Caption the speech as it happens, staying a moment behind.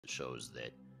shows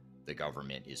that the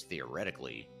government is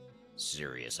theoretically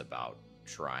serious about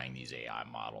trying these AI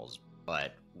models.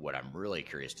 But what I'm really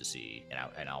curious to see,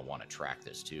 and I'll want to track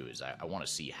this too, is I want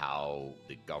to see how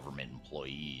the government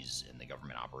employees and the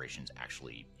government operations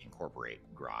actually incorporate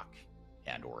Grok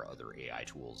and or other AI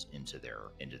tools into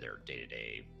their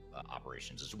day-to-day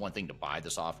operations. It's one thing to buy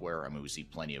the software. I mean, we see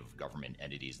plenty of government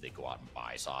entities that go out and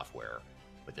buy software,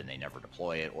 but then they never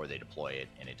deploy it, or they deploy it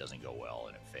and it doesn't go well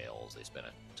and it fails. They spend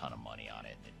a ton of money on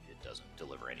it and it doesn't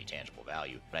deliver any tangible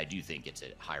value. But I do think it's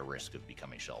at high risk of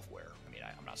becoming shelfware. I mean,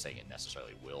 I'm not saying it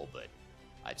necessarily will, but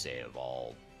I'd say of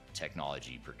all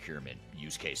technology procurement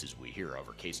use cases we hear of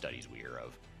or case studies we hear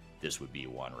of, this would be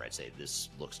one where I'd say this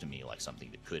looks to me like something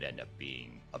that could end up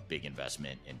being a big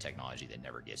investment in technology that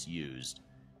never gets used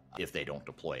if they don't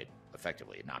deploy it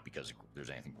effectively. Not because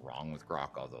there's anything wrong with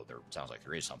Grok, although there sounds like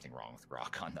there is something wrong with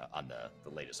Grok on the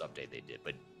latest update they did,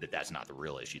 but that's not the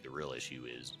real issue. The real issue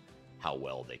is how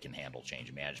well they can handle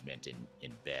change management and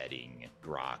embedding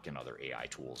Grok and other AI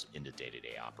tools into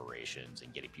day-to-day operations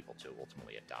and getting people to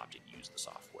ultimately adopt and use the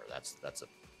software.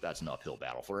 That's an uphill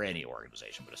battle for any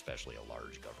organization, but especially a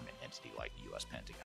large government entity like the U.S. Pentagon.